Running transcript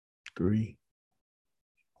Three.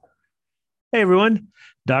 Hey, everyone.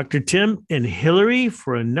 Dr. Tim and Hillary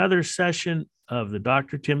for another session of the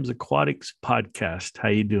Dr. Tim's Aquatics podcast. How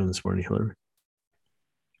you doing this morning, Hillary?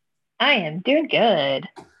 I am doing good.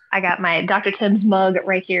 I got my Dr. Tim's mug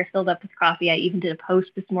right here filled up with coffee. I even did a post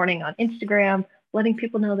this morning on Instagram letting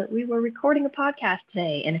people know that we were recording a podcast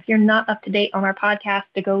today. And if you're not up to date on our podcast,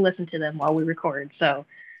 to go listen to them while we record. So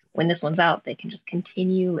when this one's out, they can just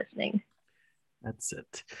continue listening. That's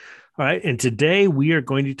it. All right. And today we are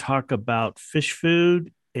going to talk about fish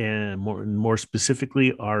food and more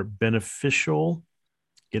specifically, our beneficial,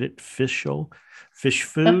 get it? Fish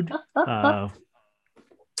food.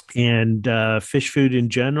 And fish food in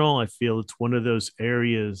general, I feel it's one of those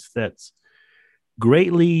areas that's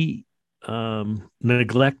greatly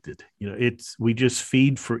neglected. It's we just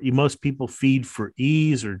feed for most people feed for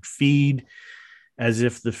ease or feed as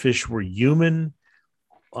if the fish were human.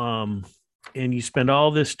 And you spend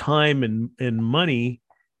all this time and money,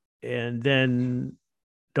 and then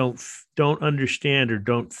don't understand or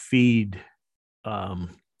don't feed um,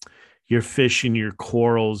 your fish and your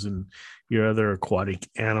corals and your other aquatic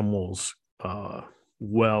animals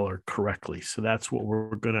well or correctly. So that's what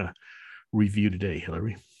we're going to review today,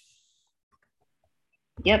 Hillary.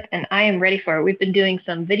 Yep, and I am ready for it. We've been doing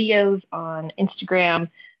some videos on Instagram,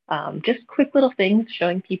 just quick little things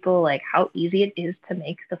showing people like how easy it is to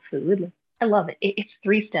make the food. I love it. It's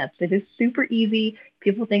 3 steps. It is super easy.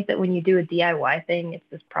 People think that when you do a DIY thing, it's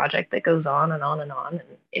this project that goes on and on and on,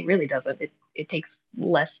 and it really doesn't. It takes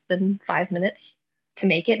less than 5 minutes to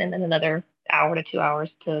make it, and then another hour to 2 hours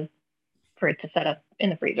to for it to set up in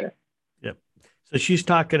the freezer. Yep. So she's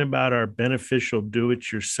talking about our beneficial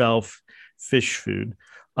do-it-yourself fish food.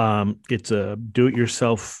 It's a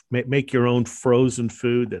do-it-yourself, make your own frozen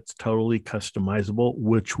food that's totally customizable,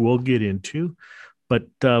 which we'll get into. But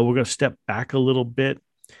we're going to step back a little bit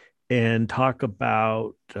and talk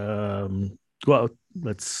about,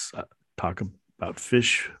 let's talk about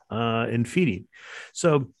fish and feeding.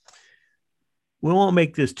 So we won't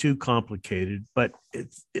make this too complicated, but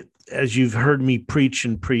as you've heard me preach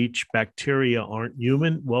and preach, bacteria aren't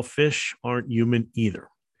human. Well, fish aren't human either.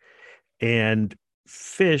 And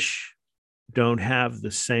fish don't have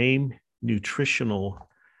the same nutritional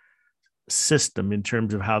system in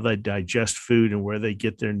terms of how they digest food and where they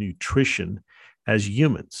get their nutrition as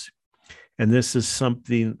humans. And this is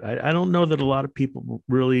something I don't know that a lot of people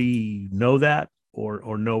really know that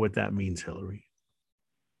or know what that means, Hillary.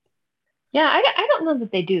 Yeah, I don't know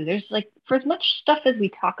that they do. There's like, for as much stuff as we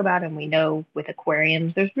talk about and we know with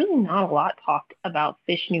aquariums, there's really not a lot talked about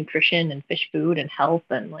fish nutrition and fish food and health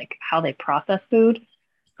and like how they process food.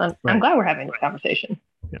 So I'm Right. glad we're having this conversation.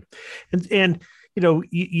 Yeah. And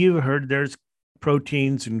you've heard there's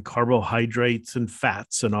proteins and carbohydrates and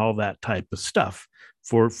fats and all that type of stuff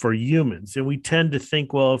for humans. And we tend to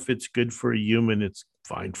think, well, if it's good for a human, it's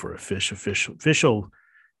fine for a fish. A fish will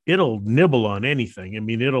it'll nibble on anything. I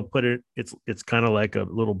mean, it'll put it's kind of like a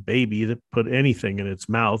little baby that put anything in its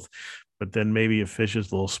mouth, but then maybe a fish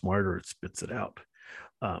is a little smarter, it spits it out.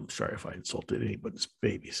 Sorry if I insulted anybody's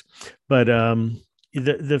babies, but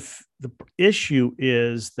the issue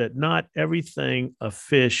is that not everything a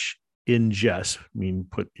fish ingests, I mean,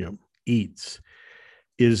 eats,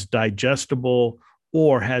 is digestible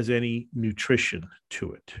or has any nutrition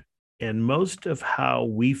to it. And most of how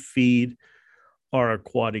we feed our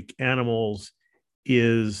aquatic animals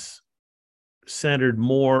is centered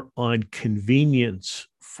more on convenience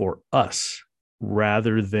for us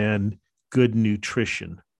rather than good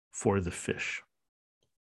nutrition for the fish.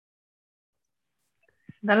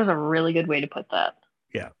 That is a really good way to put that.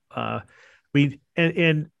 Yeah.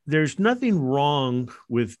 And there's nothing wrong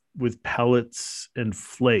with pellets and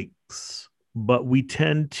flakes, but we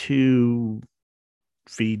tend to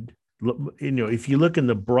feed, if you look in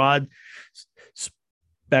the broad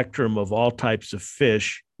spectrum of all types of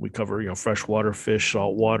fish, we cover, freshwater fish,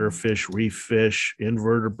 saltwater fish, reef fish,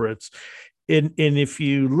 invertebrates. And if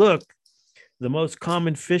you look, the most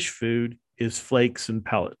common fish food is flakes and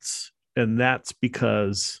pellets. And that's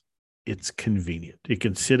because it's convenient. It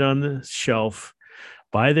can sit on the shelf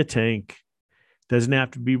by the tank, doesn't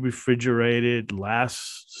have to be refrigerated,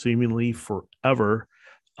 lasts seemingly forever.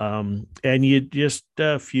 And you just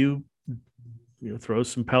a few, throw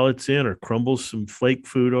some pellets in or crumble some flake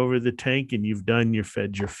food over the tank, and you've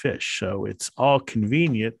fed your fish. So it's all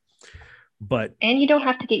convenient, but And you don't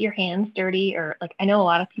have to get your hands dirty, or like I know a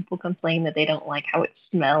lot of people complain that they don't like how it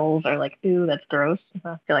smells or like, ooh, that's gross.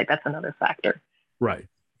 I feel like that's another factor. right,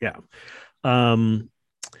 yeah. Um,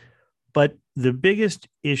 but the biggest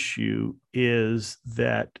issue is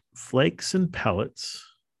that flakes and pellets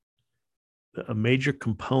a major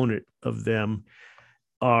component of them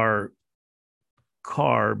are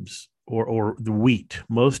carbs or the wheat.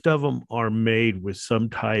 Most of them are made with some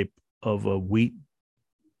type of a wheat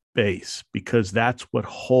base because that's what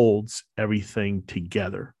holds everything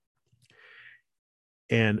together.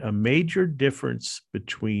 And a major difference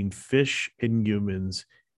between fish and humans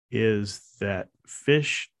is that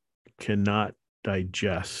fish cannot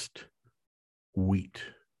digest wheat.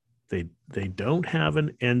 They don't have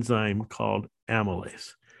an enzyme called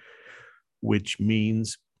amylase, which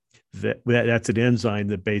means that's an enzyme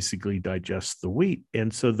that basically digests the wheat.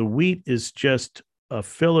 And so the wheat is just a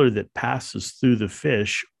filler that passes through the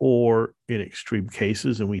fish, or in extreme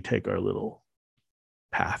cases, and we take our little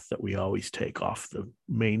path that we always take off the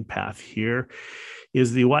main path here,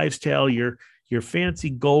 is the wives' tale. Your fancy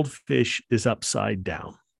goldfish is upside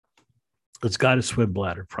down. It's got a swim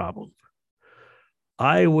bladder problem.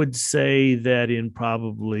 I would say that in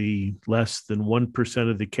probably less than 1%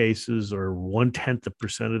 of the cases, or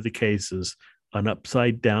 0.1% of the cases, an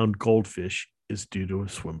upside down goldfish is due to a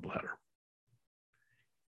swim bladder.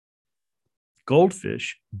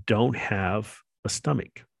 Goldfish don't have a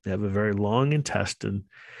stomach. They have a very long intestine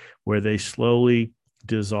where they slowly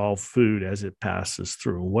dissolve food as it passes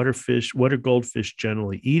through. What are goldfish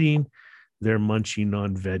generally eating? They're munching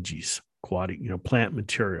on veggies, aquatic, plant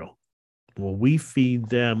material. Well, we feed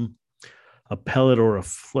them a pellet or a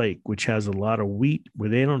flake, which has a lot of wheat, where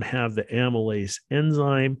they don't have the amylase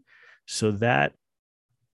enzyme. So that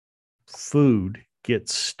food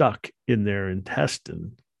gets stuck in their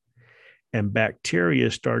intestine, and bacteria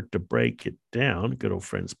start to break it down, good old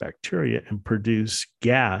friends bacteria, and produce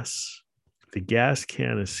gas. The gas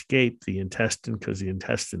can't escape the intestine because the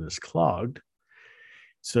intestine is clogged.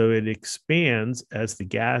 So it expands as the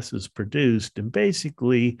gas is produced, and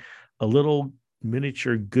basically a little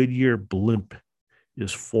miniature Goodyear blimp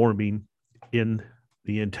is forming in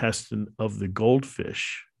the intestine of the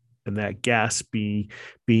goldfish. And that gas being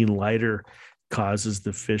lighter causes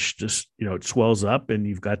the fish just, it swells up, and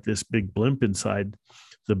you've got this big blimp inside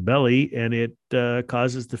the belly, and it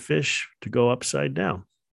causes the fish to go upside down.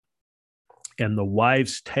 And the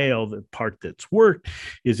wives' tale, the part that's worked,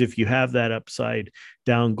 is if you have that upside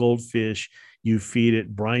down goldfish, you feed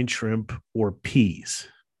it brine shrimp or peas,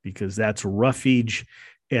 because that's roughage,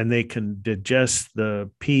 and they can digest the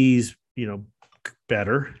peas,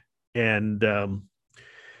 better, and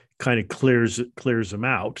kind of clears them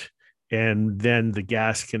out. And then the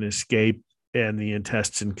gas can escape, and the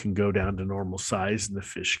intestine can go down to normal size, and the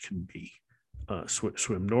fish can be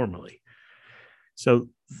swim normally. So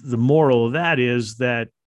the moral of that is that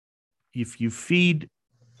if you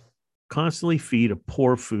constantly feed a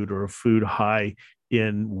poor food, or a food high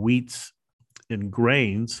in wheats and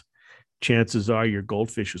grains, chances are your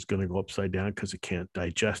goldfish is going to go upside down because it can't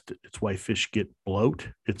digest it. It's why fish get bloat.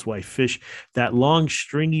 It's why that long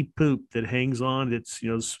stringy poop that hangs on, it's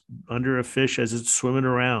under a fish as it's swimming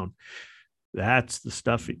around, that's the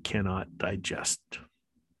stuff it cannot digest.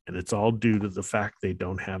 And it's all due to the fact they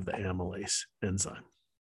don't have the amylase enzyme.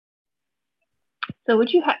 So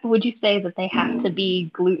would you say that they have to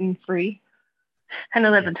be gluten free? I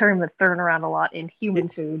know that's a term that's thrown around a lot in human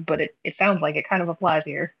food, but it sounds like it kind of applies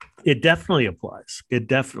here. It definitely applies.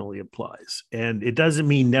 And it doesn't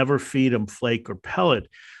mean never feed them flake or pellet,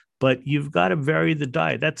 but you've got to vary the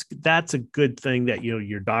diet. That's a good thing that,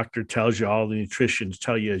 your doctor tells you, all the nutritionists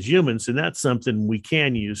tell you as humans. And that's something we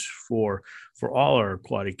can use for all our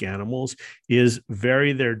aquatic animals, is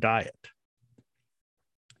vary their diet.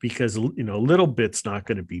 Because, a little bit's not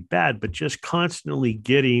going to be bad, but just constantly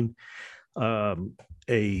getting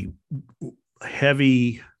a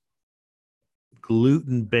heavy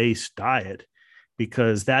gluten-based diet,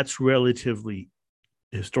 because that's relatively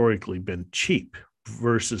historically been cheap,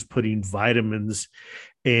 versus putting vitamins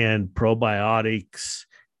and probiotics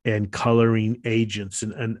and coloring agents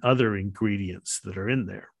and other ingredients that are in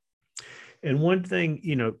there. And one thing,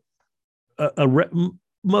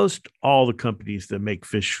 most all the companies that make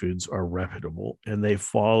fish foods are reputable, and they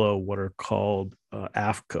follow what are called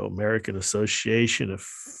AAFCO, American Association of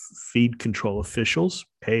Feed Control Officials,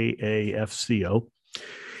 AAFCO.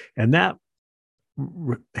 And that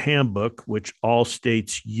handbook, which all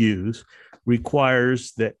states use,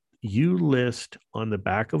 requires that you list on the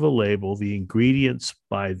back of a label the ingredients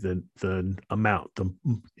by the amount. The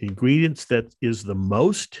ingredients that is the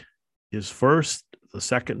most is first, the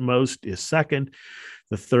second most is second,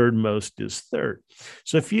 the third most is third.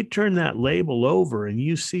 So if you turn that label over and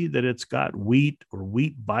you see that it's got wheat or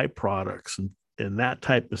wheat byproducts and that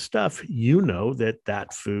type of stuff, that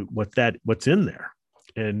food, what's in there.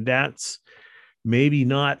 And that's maybe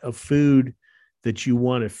not a food that you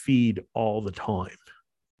want to feed all the time.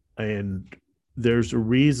 And there's a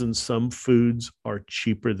reason some foods are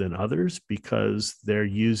cheaper than others, because they're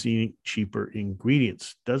using cheaper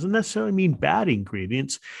ingredients. Doesn't necessarily mean bad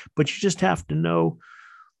ingredients, but you just have to know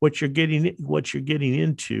what you're getting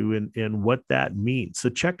into, and what that means. So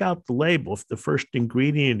check out the label. If the first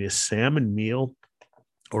ingredient is salmon meal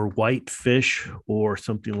or white fish or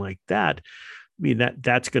something like that, I mean,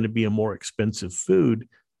 that's going to be a more expensive food,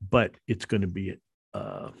 but it's going to be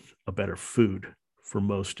a better food for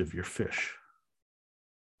most of your fish.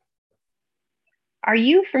 Are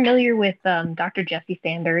you familiar with Dr. Jessie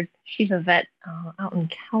Sanders? She's a vet out in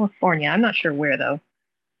California. I'm not sure where though.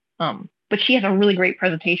 But she has a really great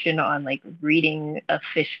presentation on like reading a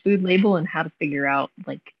fish food label and how to figure out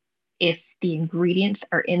like if the ingredients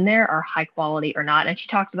are in there are high quality or not. And she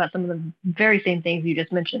talks about some of the very same things you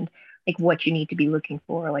just mentioned, like what you need to be looking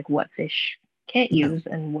for, like what fish can't Yeah. use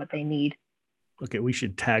and what they need. Okay, we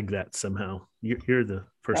should tag that somehow. You're the Yep.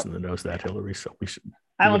 person that knows that, Hillary. So we should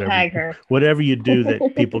I do will whatever tag her. whatever you do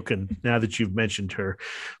that people can, now that you've mentioned her,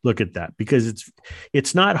 look at that, because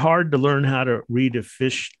it's not hard to learn how to read a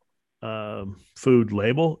fish food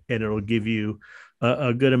label, and it'll give you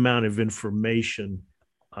a good amount of information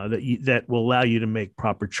that will allow you to make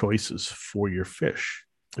proper choices for your fish.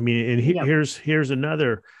 I mean, and Yep. here's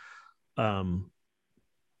another um,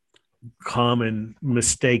 common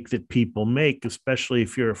mistake that people make, especially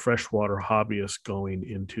if you're a freshwater hobbyist going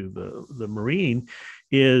into the marine,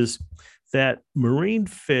 is that marine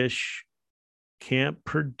fish can't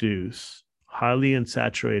produce highly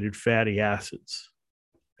unsaturated fatty acids.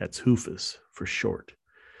 That's HUFAs for short.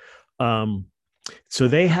 Um, so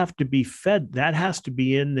they have to be fed. That has to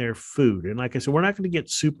be in their food. And like I said, we're not going to get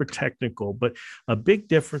super technical, but a big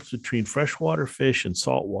difference between freshwater fish and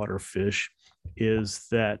saltwater fish is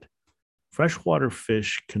that freshwater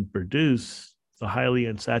fish can produce the highly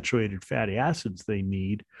unsaturated fatty acids they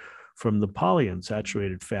need from the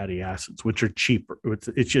polyunsaturated fatty acids, which are cheaper.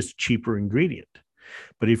 It's just cheaper ingredient.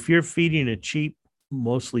 But if you're feeding a cheap,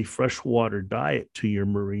 mostly freshwater diet to your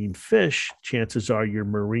marine fish, chances are your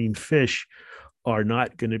marine fish are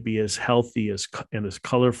not going to be as healthy and as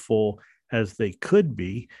colorful as they could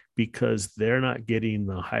be, because they're not getting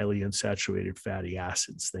the highly unsaturated fatty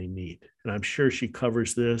acids they need. And I'm sure she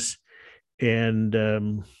covers this. And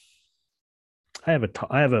I have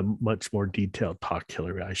a much more detailed talk,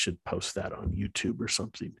 Hillary. I should post that on YouTube or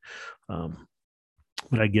something. Um,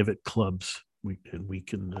 but I give it clubs. We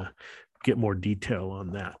can get more detail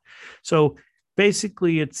on that. So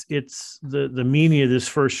basically, it's the meaning of this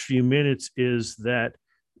first few minutes is that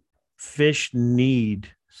fish need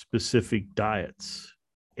specific diets,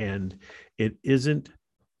 and it isn't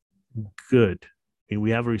good. I mean,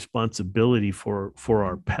 we have a responsibility for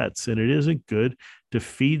our pets, and it isn't good to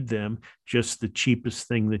feed them just the cheapest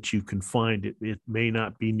thing that you can find. It may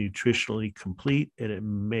not be nutritionally complete, and it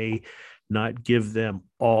may not give them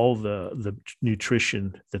all the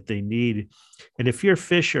nutrition that they need. And if your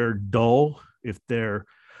fish are dull, if they're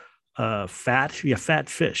fat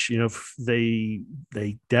fish, if they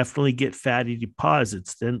definitely get fatty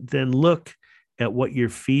deposits, then look at what you're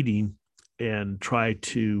feeding and try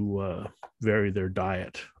to vary their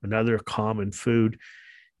diet. Another common food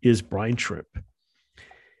is brine shrimp.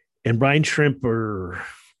 And brine shrimp are,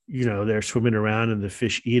 they're swimming around and the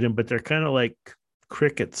fish eat them, but they're kind of like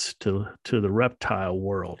crickets to the reptile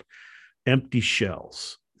world. Empty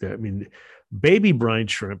shells. I mean, baby brine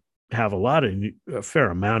shrimp have a fair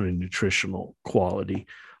amount of nutritional quality,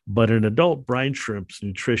 but an adult brine shrimp's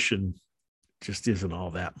nutrition just isn't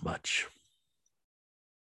all that much.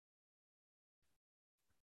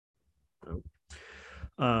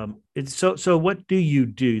 So what do you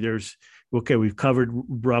do? Okay, we've covered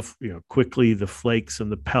rough, quickly the flakes and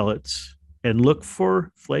the pellets, and look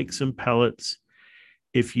for flakes and pellets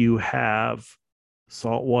if you have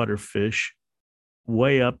saltwater fish.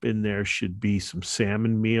 Way up in there should be some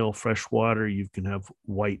salmon meal, freshwater. You can have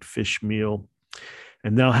white fish meal,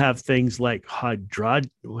 and they'll have things like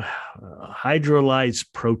hydrolyzed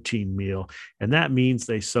protein meal, and that means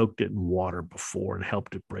they soaked it in water before and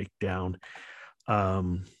helped it break down.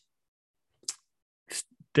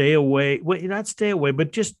 Stay away. Well, not stay away,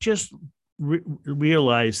 but just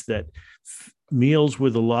realize that meals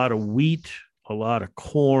with a lot of wheat, a lot of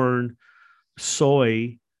corn,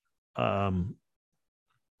 soy,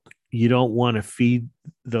 you don't want to feed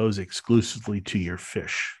those exclusively to your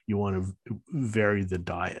fish. You want to vary the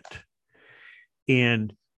diet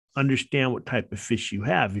and understand what type of fish you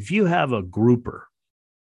have. If you have a grouper,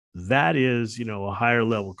 that is, a higher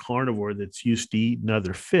level carnivore that's used to eating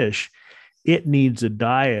other fish, it needs a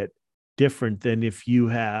diet different than if you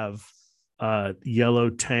have yellow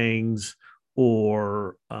tangs,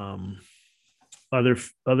 or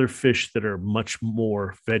other fish that are much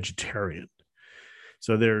more vegetarian.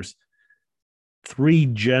 So there's three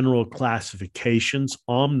general classifications: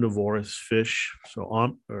 omnivorous fish,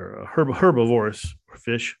 or herbivorous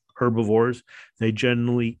fish, herbivores. They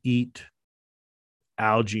generally eat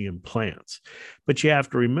algae and plants. But you have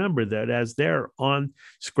to remember that as they're on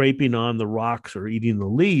scraping on the rocks or eating the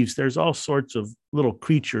leaves, there's all sorts of little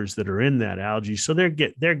creatures that are in that algae. So they're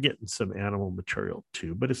getting some animal material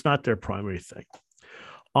too, but it's not their primary thing.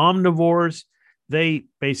 Omnivores, they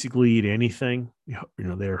basically eat anything.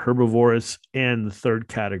 They're herbivorous. And the third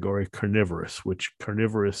category, carnivorous, which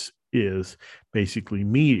carnivorous is basically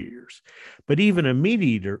meat eaters. But even a meat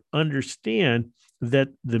eater understand that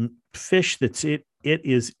the fish it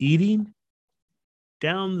is eating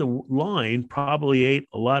down the line probably ate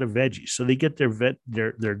a lot of veggies. So they get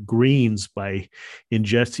their greens by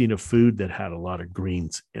ingesting a food that had a lot of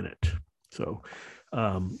greens in it. So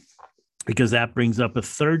because that brings up a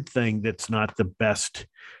third thing that's not the best,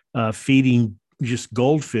 feeding just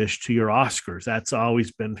goldfish to your Oscars. That's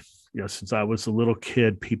always been, since I was a little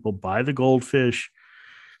kid, people buy the goldfish,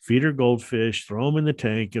 feed her goldfish, throw them in the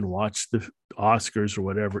tank, and watch the Oscars or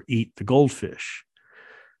whatever eat the goldfish.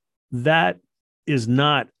 That is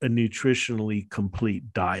not a nutritionally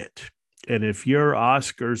complete diet. And if your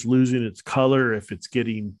Oscar's losing its color, if it's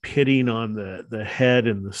getting pitting on the head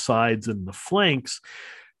and the sides and the flanks,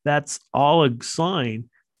 that's all a sign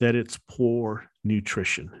that it's poor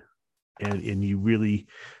nutrition. And you really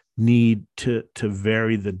need to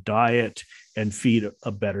vary the diet and feed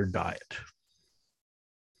a better diet.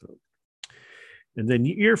 And then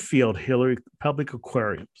your field, Hillary, public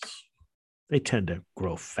aquariums, they tend to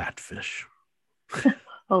grow fat fish.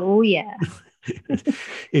 Oh, yeah.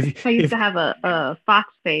 I used to have a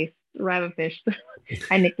fox face rabbitfish.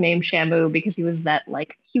 I nicknamed Shamu because he was that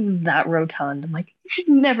rotund. I'm like, you should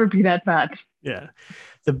never be that fat. Yeah.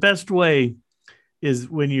 The best way is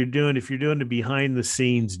if you're doing the behind the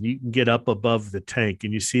scenes and you can get up above the tank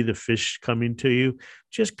and you see the fish coming to you,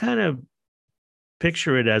 just kind of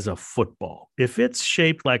picture it as a football. If it's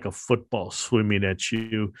shaped like a football swimming at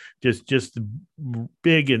you, just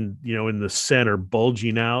big and, in the center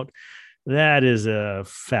bulging out, that is a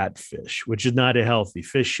fat fish, which is not a healthy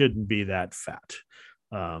fish. Shouldn't be that fat.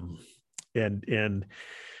 And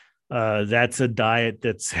that's a diet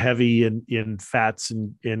that's heavy in fats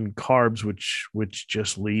and in carbs, which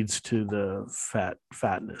just leads to the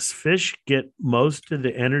fatness. Fish get most of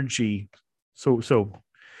the energy. So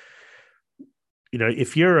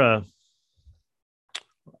if you're a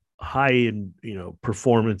high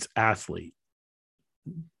performance athlete,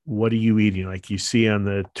 what are you eating? Like you see on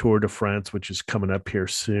the Tour de France, which is coming up here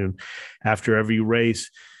soon, after every race,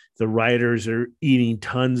 the riders are eating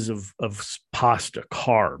tons of pasta,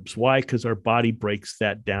 carbs. Why? Because our body breaks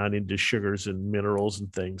that down into sugars and minerals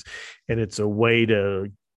and things. And it's a way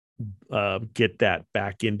to get that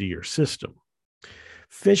back into your system.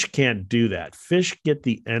 Fish can't do that. Fish get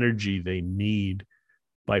the energy they need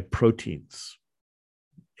by proteins.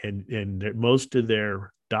 And most of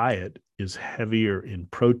their diet is heavier in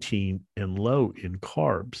protein and low in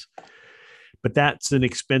carbs. But that's an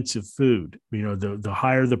expensive food. The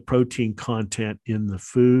higher the protein content in the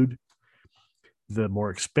food, the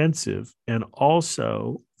more expensive. And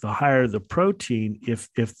also the higher the protein, if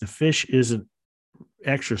the fish isn't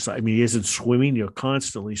exercise, he isn't swimming,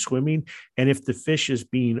 constantly swimming. And if the fish is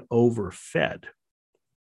being overfed,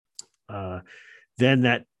 then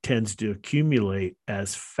that tends to accumulate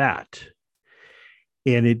as fat.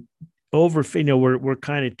 And we're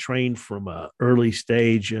kind of trained from an early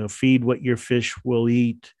stage, feed what your fish will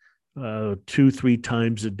eat 2-3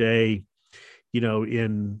 times a day,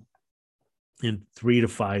 in 3 to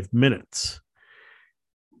 5 minutes.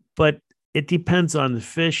 But it depends on the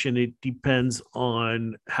fish, and it depends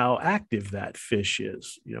on how active that fish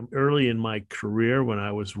is. Early in my career, when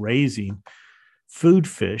I was raising food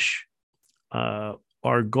fish,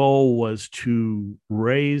 our goal was to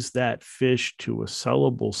raise that fish to a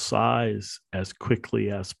sellable size as quickly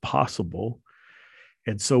as possible.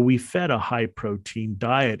 And so we fed a high protein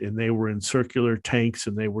diet, and they were in circular tanks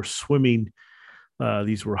and they were swimming.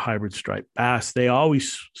 These were hybrid striped bass. They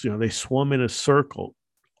always, they swim in a circle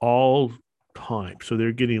all time. So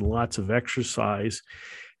they're getting lots of exercise,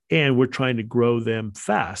 and we're trying to grow them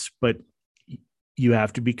fast. But you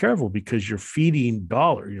have to be careful because you're feeding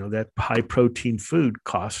dollar. That high protein food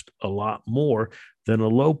costs a lot more than a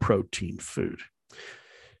low protein food.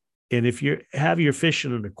 And if you have your fish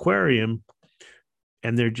in an aquarium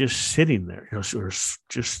and they're just sitting there, or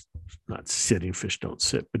just not sitting, fish don't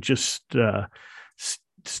sit, but just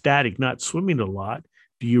static, not swimming a lot,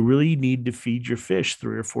 do you really need to feed your fish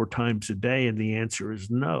 3 or 4 times a day? And the answer is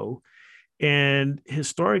no. And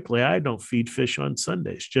historically, I don't feed fish on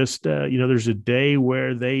Sundays. Just there's a day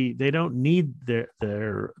where they don't need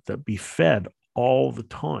their to be fed all the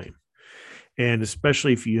time. And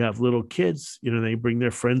especially if you have little kids, they bring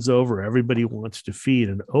their friends over. Everybody wants to feed,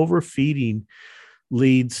 and overfeeding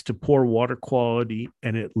leads to poor water quality,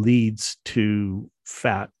 and it leads to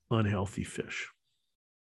fat, unhealthy fish.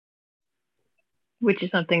 Which is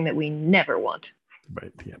something that we never want.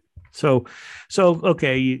 Right. Yeah. So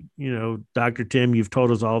okay, Dr. Tim, you've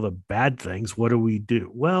told us all the bad things. What do we do?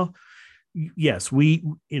 Well, yes,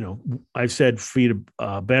 I said feed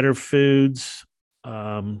better foods,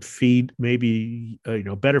 feed maybe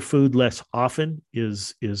better food less often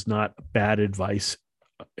is not bad advice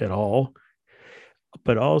at all.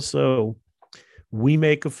 But also, we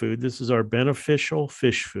make a food. This is our beneficial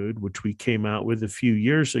fish food, which we came out with a few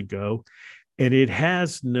years ago, and it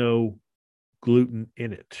has no gluten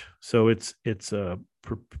in it. So it's a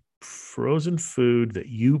frozen food that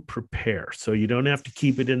you prepare. So you don't have to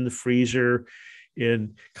keep it in the freezer.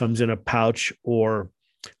 It comes in a pouch or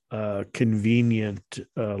a convenient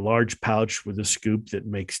large pouch with a scoop that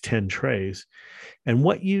makes 10 trays. And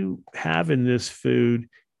what you have in this food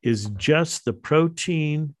is just the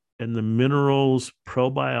protein and the minerals,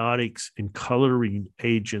 probiotics, and coloring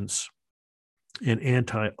agents and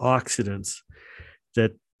antioxidants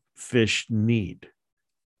that fish need.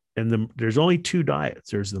 And there's only 2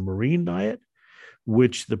 diets. There's the marine diet,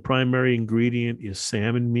 which the primary ingredient is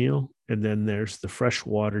salmon meal. And then there's the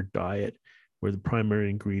freshwater diet, where the primary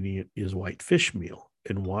ingredient is white fish meal.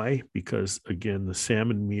 And why? Because, again, the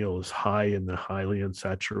salmon meal is high in the highly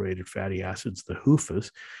unsaturated fatty acids, the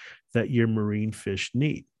HUFAs, that your marine fish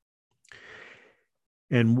need.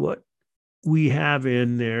 And what we have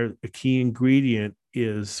in there, a key ingredient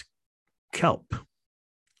is kelp,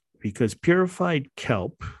 because purified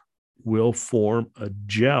kelp will form a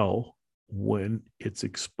gel when it's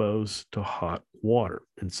exposed to hot water.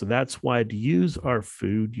 And so that's why, to use our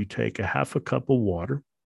food, you take a half a cup of water,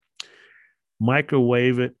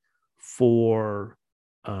 microwave it for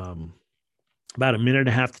about a minute and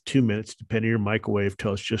a half to 2 minutes, depending on your microwave,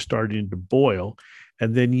 till it's just starting to boil.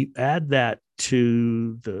 And then you add that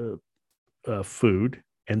to the food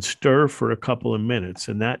and stir for a couple of minutes.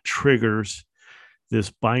 And that triggers this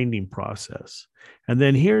binding process. And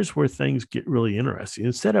then here's where things get really interesting.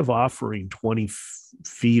 Instead of offering 20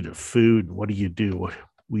 feet of food, what do?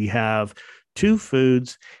 We have 2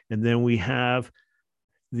 foods, and then we have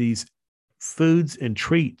these foods and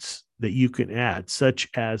treats that you can add, such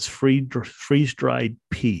as freeze-dried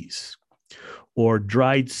peas or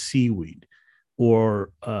dried seaweed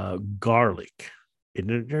or garlic.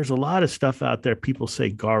 And there's a lot of stuff out there. People say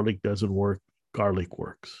garlic doesn't work. Garlic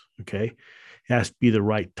works, okay? It has to be the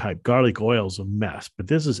right type. Garlic oil is a mess, but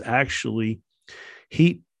this is actually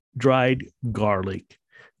heat-dried garlic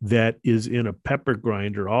that is in a pepper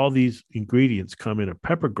grinder. All these ingredients come in a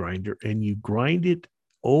pepper grinder, and you grind it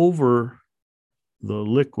over the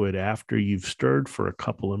liquid after you've stirred for a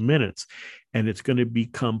couple of minutes, and it's going to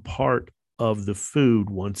become part of the food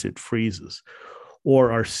once it freezes.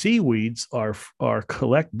 Or our seaweeds are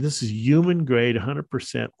collected. This is human grade,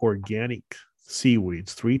 100% organic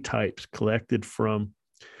seaweeds, 3 types collected from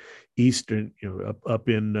eastern, up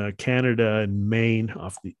in Canada and Maine,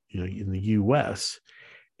 in the U.S.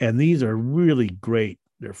 And these are really great.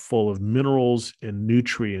 They're full of minerals and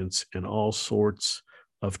nutrients and all sorts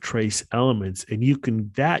of trace elements. And you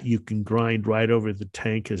can grind right over the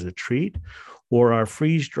tank as a treat. Or our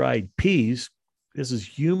freeze-dried peas. This is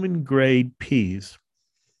human grade peas.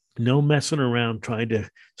 No messing around trying to,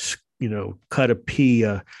 cut a pea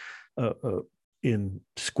in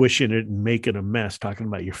squishing it and making a mess, talking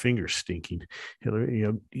about your fingers stinking.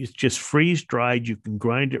 It's just freeze-dried. You can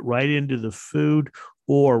grind it right into the food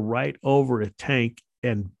or right over a tank.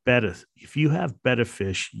 And betta, if you have betta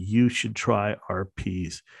fish, you should try our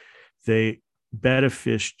peas. Betta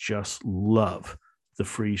fish just love the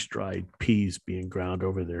freeze-dried peas being ground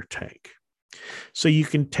over their tank. So you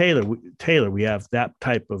can tailor. We have that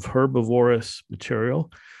type of herbivorous material,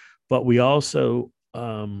 but we also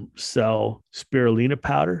sell spirulina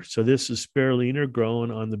powder. So this is spirulina grown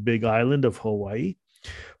on the Big Island of Hawaii,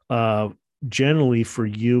 generally for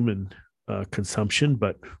human consumption,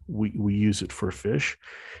 but we use it for fish.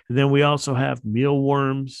 And then we also have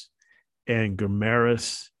mealworms and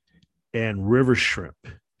gramaris and river shrimp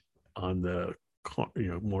on the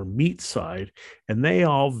more meat side, and they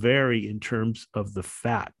all vary in terms of the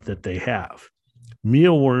fat that they have.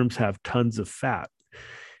 Mealworms have tons of fat,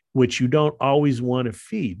 which you don't always want to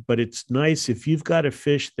feed. But it's nice if you've got a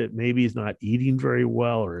fish that maybe is not eating very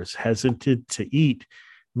well or is hesitant to eat.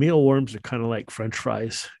 Mealworms are kind of like French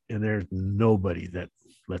fries, and there's nobody that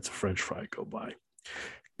lets a French fry go by.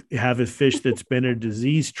 You have a fish that's been a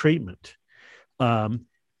disease treatment. Um,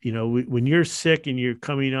 when you're sick and you're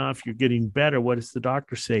coming off, you're getting better. What does the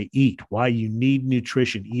doctor say? Eat. Why? You need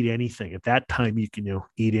nutrition. Eat anything. At that time, you can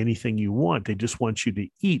eat anything you want. They just want you to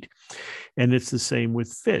eat. And it's the same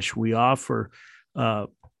with fish. We offer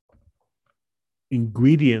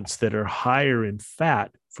ingredients that are higher in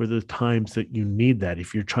fat for the times that you need that.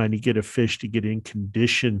 If you're trying to get a fish to get in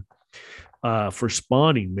condition for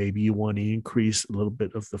spawning, maybe you want to increase a little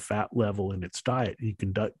bit of the fat level in its diet. You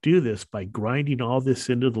can do this by grinding all this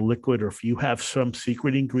into the liquid, or if you have some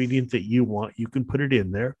secret ingredient that you want, you can put it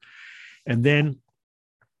in there. And then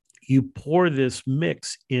you pour this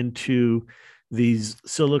mix into these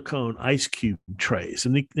silicone ice cube trays.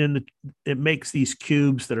 And it makes these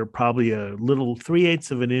cubes that are probably a little 3/8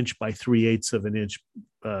 of an inch by 3/8 of an inch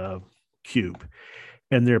cube.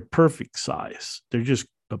 And they're perfect size. They're just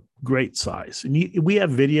a great size. And we have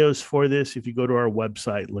videos for this. If you go to our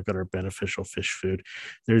website, look at our beneficial fish food,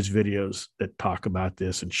 there's videos that talk about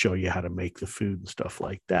this and show you how to make the food and stuff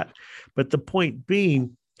like that. But the point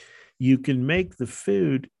being, you can make the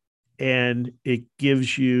food and it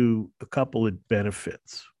gives you a couple of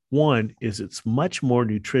benefits. One is it's much more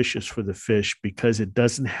nutritious for the fish because it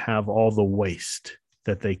doesn't have all the waste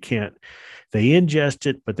that they ingest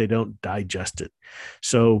it, but they don't digest it.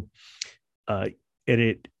 So,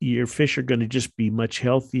 your fish are going to just be much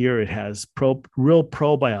healthier. It has real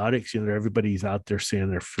probiotics. Everybody's out there saying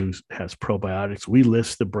their food has probiotics. We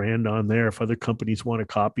list the brand on there. If other companies want to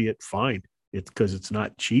copy it, fine. It's because it's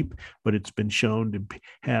not cheap, but it's been shown to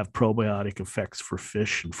have probiotic effects for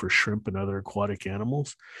fish and for shrimp and other aquatic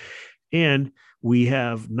animals. And we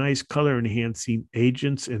have nice color enhancing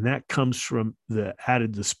agents, and that comes from the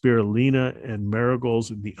spirulina and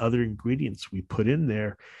marigolds and the other ingredients we put in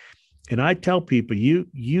there. And I tell people,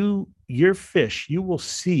 your fish, you will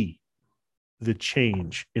see the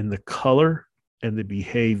change in the color and the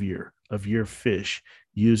behavior of your fish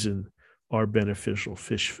using our beneficial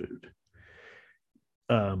fish food.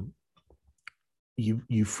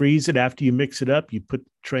 You freeze it after you mix it up. You put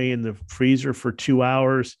the tray in the freezer for 2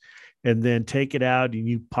 hours and then take it out and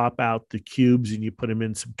you pop out the cubes and you put them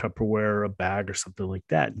in some Tupperware or a bag or something like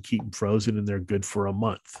that and keep them frozen, and they're good for a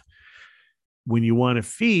month. When you want to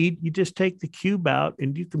feed, you just take the cube out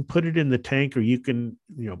and you can put it in the tank, or you can,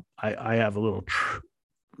 I have a little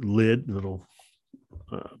lid, I don't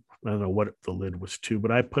know what the lid was to,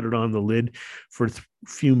 but I put it on the lid for a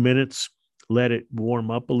few minutes, let it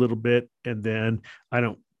warm up a little bit, and then I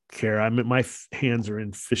don't care. My hands are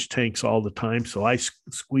in fish tanks all the time, so I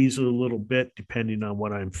squeeze it a little bit depending on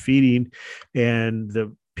what I'm feeding, and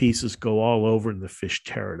the pieces go all over and the fish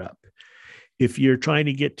tear it up. If you're trying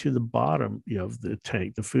to get to the bottom of the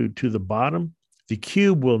tank, the food to the bottom, the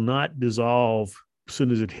cube will not dissolve as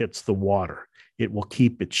soon as it hits the water. It will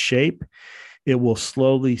keep its shape. It will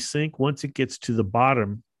slowly sink once it gets to the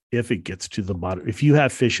bottom. If it gets to the bottom, if you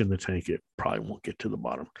have fish in the tank, it probably won't get to the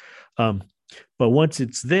bottom. But once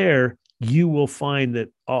it's there, you will find that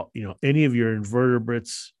any of your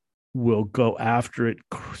invertebrates will go after it.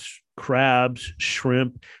 Crabs,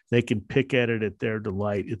 shrimp, they can pick at it at their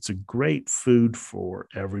delight. It's a great food for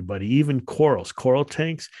everybody. Even coral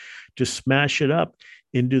tanks, just smash it up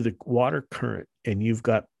into the water current, and you've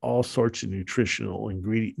got all sorts of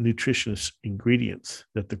nutritious ingredients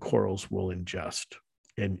that the corals will ingest.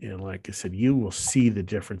 And like I said, you will see the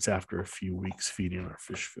difference after a few weeks feeding our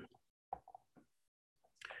fish food.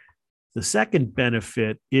 The second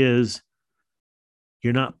benefit is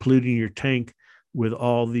you're not polluting your tank with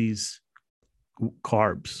all these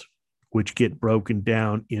carbs, which get broken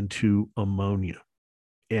down into ammonia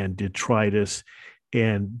and detritus.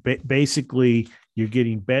 And basically, you're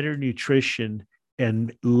getting better nutrition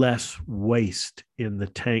and less waste in the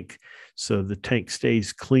tank. So the tank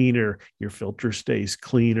stays cleaner, your filter stays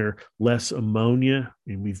cleaner, less ammonia.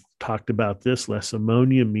 And we've talked about this. Less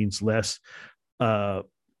ammonia means less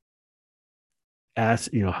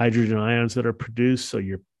hydrogen ions that are produced. So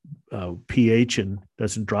your pH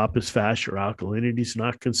doesn't drop as fast, your alkalinity is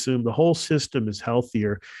not consumed. The whole system is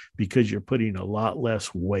healthier because you're putting a lot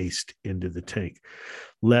less waste into the tank.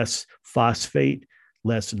 Less phosphate,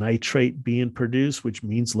 less nitrate being produced, which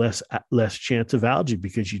means less chance of algae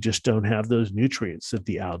because you just don't have those nutrients that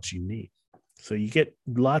the algae need. So you get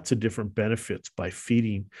lots of different benefits by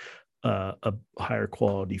feeding a higher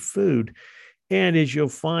quality food. And as you'll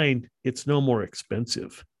find, it's no more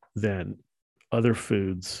expensive than other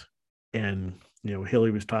foods. And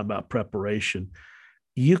Hillary was talking about preparation.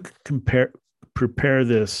 You can prepare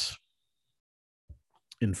this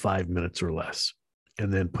in 5 minutes or less,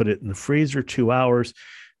 and then put it in the freezer 2 hours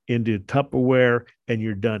into Tupperware, and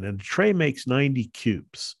you're done. And the tray makes 90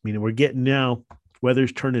 cubes. We're getting now,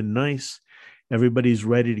 weather's turning nice. Everybody's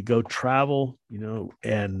ready to go travel,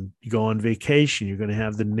 and you go on vacation. You're going to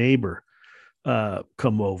have the neighbor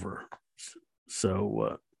come over.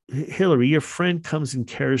 So, Hillary, your friend comes and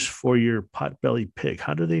cares for your potbelly pig.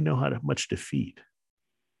 How do they know how much to feed?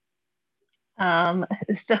 So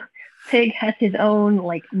Pig has his own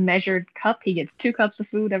like measured cup. He gets 2 cups of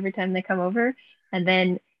food every time they come over. And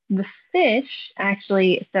then the fish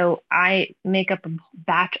actually, so I make up a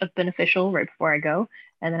batch of beneficial right before I go.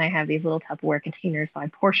 And then I have these little Tupperware containers. So I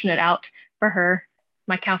portion it out for her.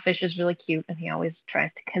 My cowfish is really cute and he always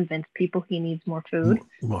tries to convince people he needs more food.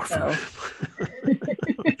 More So food.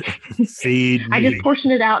 Feed I just me.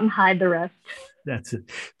 portion it out and hide the rest. That's it.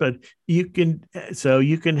 But you can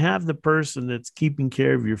have the person that's keeping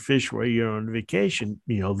care of your fish while you're on vacation,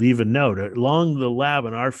 leave a note along the lab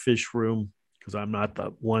in our fish room, because I'm not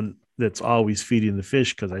the one that's always feeding the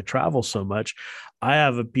fish because I travel so much. I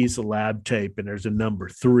have a piece of lab tape and there's a number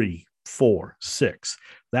 3, 4, 6.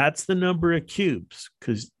 That's the number of cubes,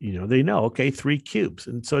 because they know, okay, 3 cubes.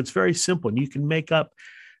 And so it's very simple. And you can make up,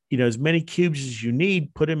 as many cubes as you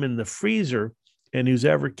need, put them in the freezer, and who's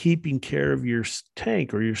ever keeping care of your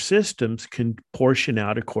tank or your systems can portion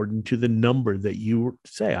out according to the number that you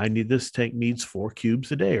say. This tank needs 4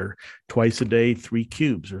 cubes a day, or twice a day, 3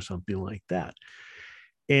 cubes, or something like that.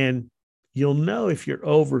 And you'll know if you're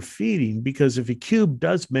overfeeding, because if a cube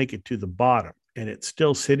does make it to the bottom and it's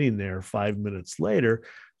still sitting there 5 minutes later,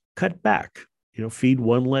 cut back, feed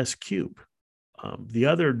 1 less cube. The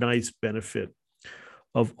other nice benefit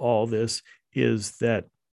of all this is that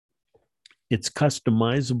it's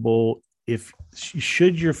customizable. If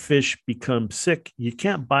should your fish become sick, you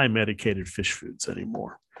can't buy medicated fish foods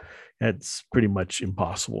anymore. That's pretty much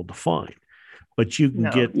impossible to find. But you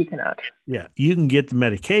can you cannot. Yeah, you can get the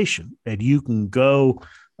medication, and you can go.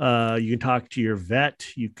 You can talk to your vet.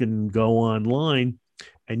 You can go online,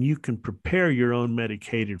 and you can prepare your own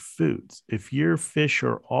medicated foods. If your fish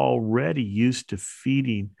are already used to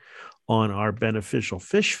feeding on our beneficial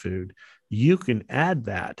fish food, you can add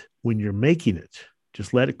that when you're making it.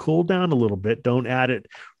 Just let it cool down a little bit. Don't add it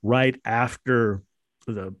right after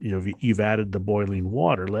you've added the boiling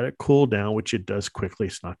water. Let it cool down, which it does quickly.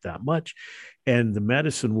 It's not that much, and the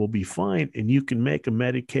medicine will be fine. And you can make a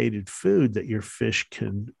medicated food that your fish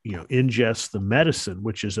can ingest the medicine,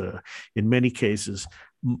 which is in many cases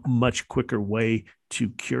much quicker way to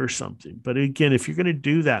cure something. But again, if you're going to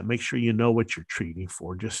do that, make sure you know what you're treating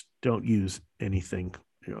for. Just don't use anything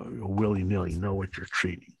willy-nilly. Know what you're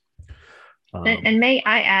treating. And may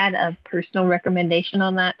I add a personal recommendation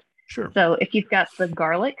on that? Sure. So if you've got the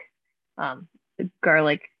garlic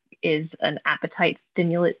is an appetite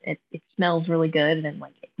stimulant. It smells really good and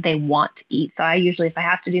like they want to eat. So I usually, if I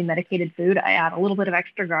have to do medicated food, I add a little bit of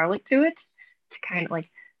extra garlic to it to kind of like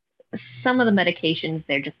some of the medications,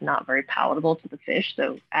 they're just not very palatable to the fish.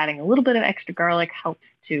 So adding a little bit of extra garlic helps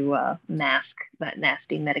to mask that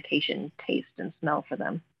nasty medication taste and smell for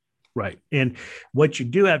them. Right. And what you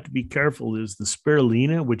do have to be careful is the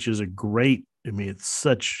spirulina, which is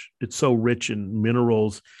it's so rich in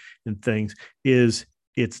minerals and things,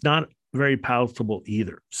 it's not very palatable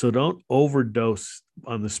either. So don't overdose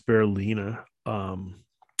on the spirulina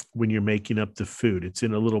when you're making up the food. It's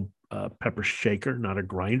in a little pepper shaker, not a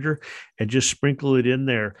grinder, and just sprinkle it in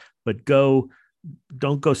there, but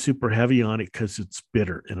don't go super heavy on it because it's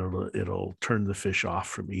bitter and it'll turn the fish off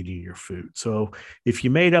from eating your food. So if you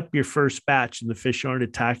made up your first batch and the fish aren't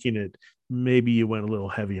attacking it, maybe you went a little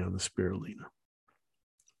heavy on the spirulina.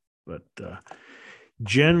 But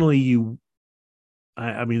generally,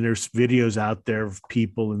 there's videos out there of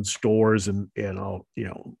people in stores and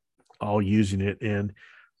all using it, and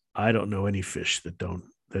I don't know any fish that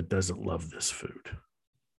doesn't love this food.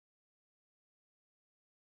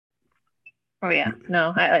 Oh yeah,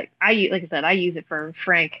 no, like I said, I use it for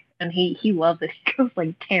Frank, and he loves it. He goes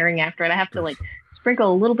like tearing after it. I have to like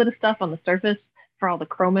sprinkle a little bit of stuff on the surface for all the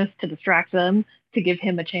chromis to distract them, to give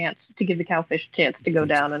him a chance, to give the cowfish a chance to go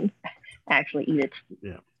down and actually eat it.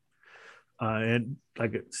 Yeah, and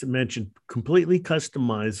like I mentioned, completely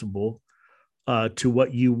customizable to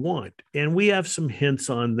what you want. And we have some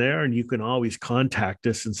hints on there, and you can always contact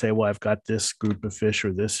us and say, well, I've got this group of fish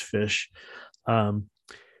or this fish.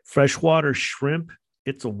 Freshwater shrimp,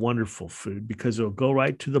 it's a wonderful food because it'll go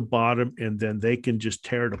right to the bottom and then they can just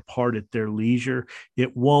tear it apart at their leisure.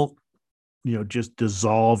 It won't, just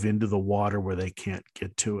dissolve into the water where they can't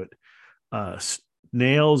get to it.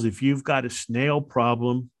 Snails, if you've got a snail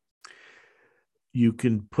problem, you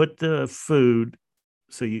can put the food.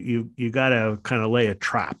 So you got to kind of lay a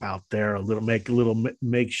trap out there, make a little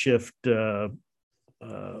makeshift uh,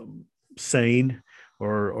 seine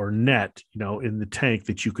or net, in the tank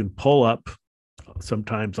that you can pull up.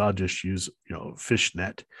 Sometimes I'll just use, fish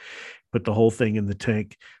net, put the whole thing in the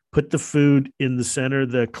tank, put the food in the center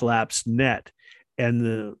of the collapsed net,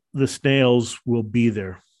 and the snails will be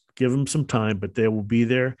there. Give them some time, but they will be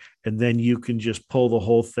there. And then you can just pull the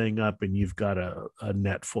whole thing up and you've got a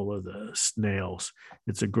net full of the snails.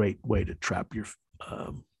 It's a great way to trap your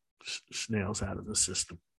snails out of the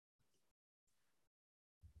system.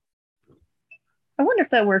 I wonder if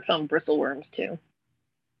that works on bristleworms too.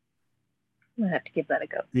 I'm gonna have to give that a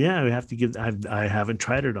go. Yeah, we have to give. I haven't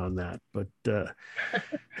tried it on that, but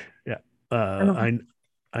yeah,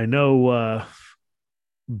 I know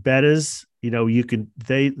bettas. You can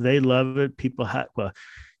they love it. People have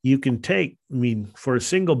you can take. I mean, for a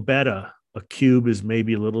single betta, a cube is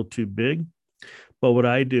maybe a little too big. But what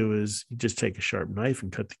I do is just take a sharp knife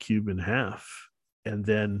and cut the cube in half, and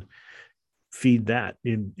then feed that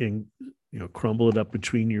in crumble it up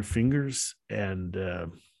between your fingers. And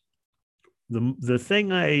the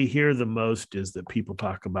thing I hear the most is that people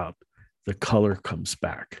talk about the color comes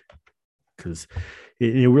back, because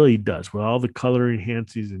it really does. With all the color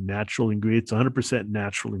enhancers and natural ingredients, 100%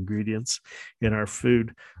 natural ingredients in our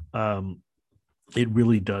food, it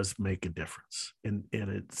really does make a difference. And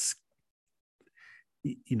it's,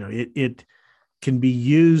 it can be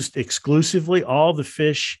used exclusively. All the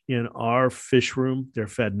fish in our fish room, they're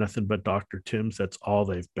fed nothing but Dr. Tim's. That's all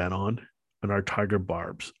they've been on. And our tiger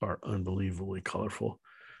barbs are unbelievably colorful.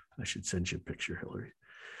 I should send you a picture, Hillary.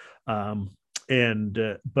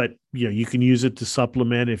 But you can use it to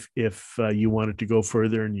supplement if you wanted to go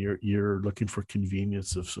further and you're looking for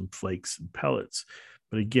convenience of some flakes and pellets.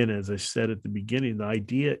 But again, as I said at the beginning, the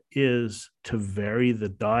idea is to vary the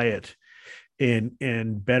diet,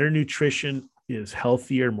 and better nutrition is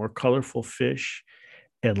healthier, more colorful fish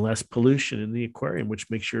and less pollution in the aquarium, which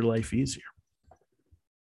makes your life easier.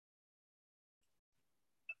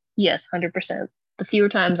 Yes, 100%. The fewer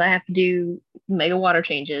times I have to do mega water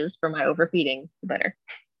changes for my overfeeding, the better.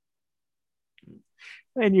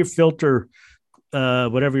 And your filter,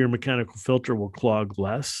 whatever your mechanical filter, will clog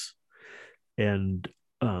less. And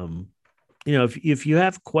if you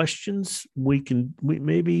have questions, we can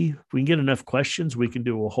get enough questions, we can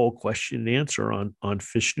do a whole question and answer on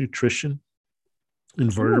fish nutrition,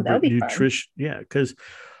 invertebrate nutrition. Fun. Yeah, because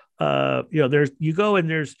there's you go and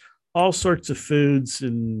there's all sorts of foods,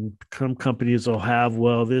 and some companies will have,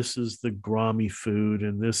 well, this is the Gourmet food,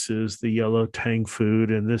 and this is the yellow tang food,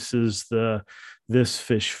 and this is this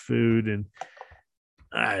fish food, and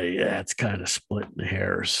that's kind of splitting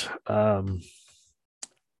hairs. I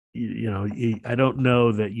don't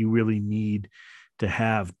know that you really need to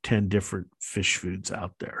have 10 different fish foods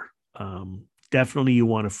out there. Definitely you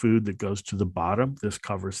want a food that goes to the bottom. This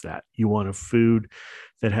covers that. You want a food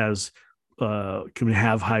that can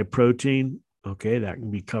have high protein. Okay, that can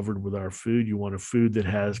be covered with our food. You want a food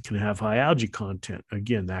that can have high algae content.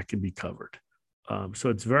 Again, that can be covered. So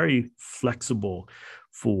it's very flexible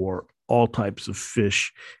for all types of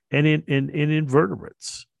fish and in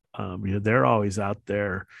invertebrates. They're always out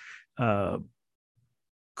there.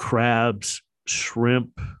 Crabs,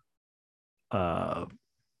 shrimp,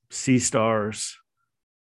 sea stars,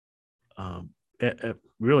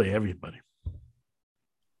 really everybody.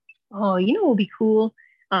 Oh, what would be cool?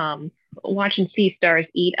 Watching sea stars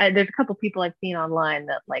eat. There's a couple people I've seen online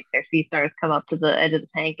that like their sea stars come up to the edge of the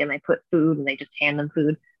tank and they put food and they just hand them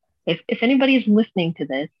food. If anybody's listening to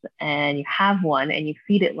this and you have one and you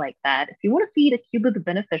feed it like that, if you want to feed a cube of the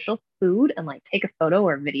beneficial food and like take a photo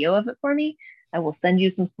or video of it for me, I will send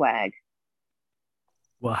you some swag.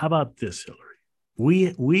 Well, how about this,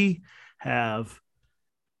 Hillary? We have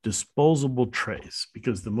disposable trays,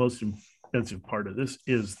 because the most expensive part of this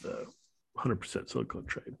is the 100% silicone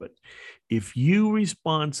tray. But if you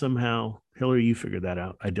respond somehow, Hillary, you figured that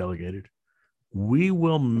out. I delegated. We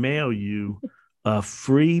will mail you a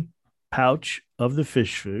free pouch of the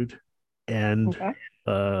fish food and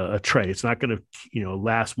a tray. It's not going to,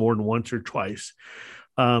 last more than once or twice.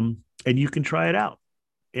 And you can try it out.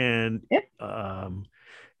 And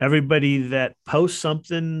everybody that posts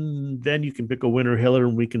something, then you can pick a winner, Hillary,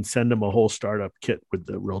 and we can send them a whole startup kit with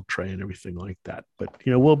the real tray and everything like that. But,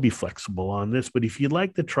 we'll be flexible on this. But if you'd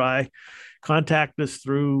like to try, contact us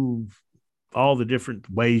through all the different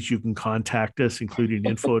ways you can contact us, including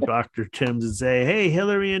info at Dr. Tim's, and say, hey,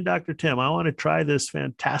 Hillary and Dr. Tim, I want to try this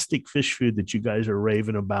fantastic fish food that you guys are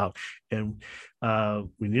raving about. And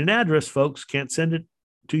we need an address, folks. Can't send it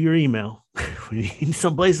to your email. We need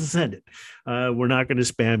someplace to send it. We're not going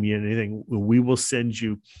to spam you anything. We will send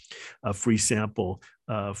you a free sample,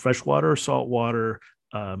 freshwater or saltwater.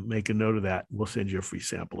 Make a note of that. We'll send you a free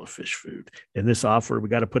sample of fish food. And this offer, we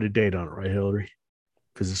got to put a date on it, right, Hillary?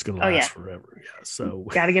 Because it's going to last forever. Yeah. So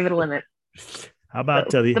got to give it a limit. How about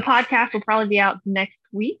the podcast will probably be out next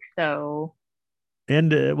week. So,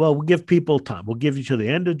 and we'll give people time. We'll give you to the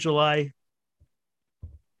end of July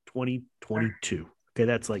 2022. Okay,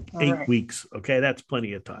 that's like 8 weeks. Okay, that's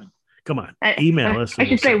plenty of time. Come on, email us. I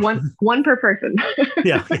should say one per person.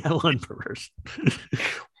 yeah, one per person.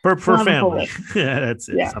 per family. Yeah, that's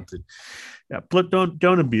it. Yeah. Something. Yeah,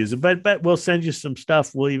 don't abuse it. But we'll send you some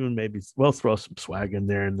stuff. We'll throw some swag in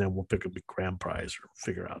there, and then we'll pick a big grand prize or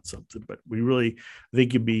figure out something. But we really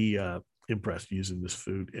think you'd be impressed using this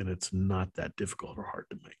food, and it's not that difficult or hard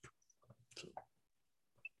to make. So.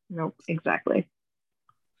 Nope, exactly.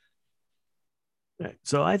 Right.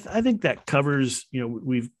 So I think that covers.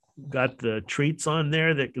 We've got the treats on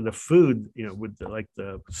there, that the food, with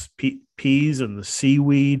the peas and the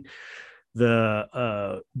seaweed.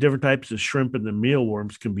 The different types of shrimp and the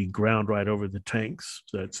mealworms can be ground right over the tanks.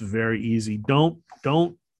 So it's very easy. Don't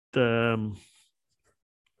I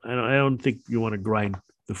don't think you want to grind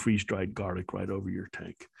the freeze-dried garlic right over your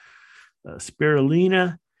tank.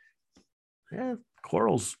 Spirulina,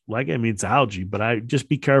 corals, it's algae, but I just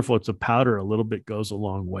be careful. It's a powder. A little bit goes a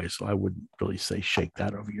long way. So I wouldn't really say shake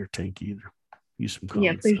that over your tank either. Use some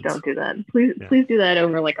common please sense. Don't do that. Please do that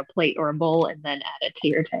over like a plate or a bowl and then add it to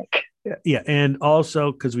your tank. Yeah. And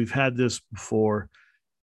also, because we've had this before,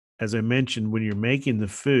 as I mentioned, when you're making the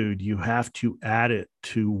food, you have to add it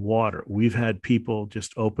to water. We've had people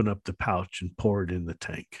just open up the pouch and pour it in the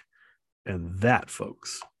tank. And that,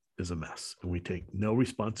 folks, is a mess. And we take no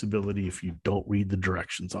responsibility if you don't read the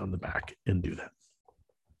directions on the back and do that.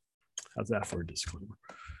 How's that for a disclaimer?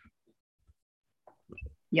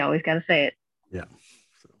 You always got to say it. Yeah.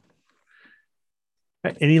 So.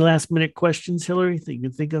 Right. Any last minute questions, Hillary, that you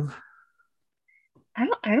can think of?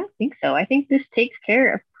 I don't think so. I think this takes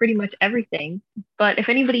care of pretty much everything. But if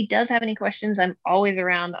anybody does have any questions, I'm always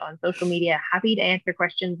around on social media. Happy to answer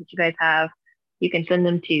questions that you guys have. You can send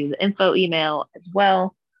them to the info email as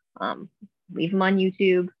well. Leave them on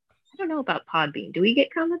YouTube. I don't know about Podbean. Do we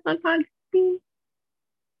get comments on Podbean?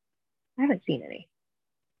 I haven't seen any.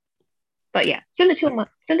 But yeah, send it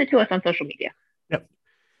to us on social media. Yep.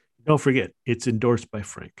 Don't forget, it's endorsed by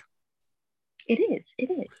Frank. It is.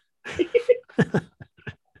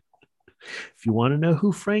 If you want to know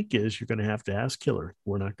who Frank is, you're going to have to ask Hillary.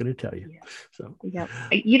 We're not going to tell you. Yeah. So, yeah.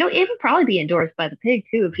 It would probably be endorsed by the pig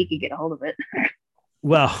too if he could get a hold of it.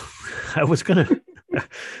 Well, I was going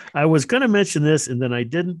to mention this and then I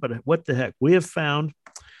didn't, but what the heck? We have found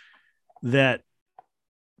that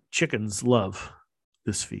chickens love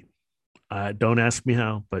this feed. Don't ask me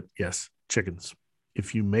how, but yes, chickens.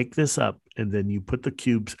 If you make this up and then you put the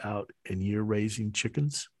cubes out and you're raising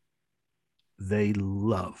chickens, they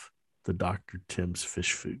love the Dr. Tim's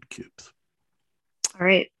fish food cubes. All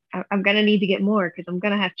right. I'm going to need to get more because I'm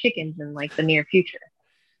going to have chickens in like the near future.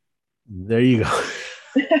 There you go.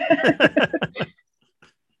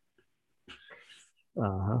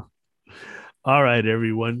 All right,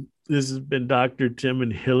 everyone. This has been Dr. Tim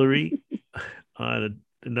and Hillary on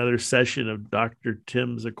another session of Dr.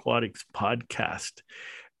 Tim's Aquatics podcast.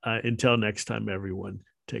 Until next time, everyone,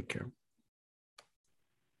 take care.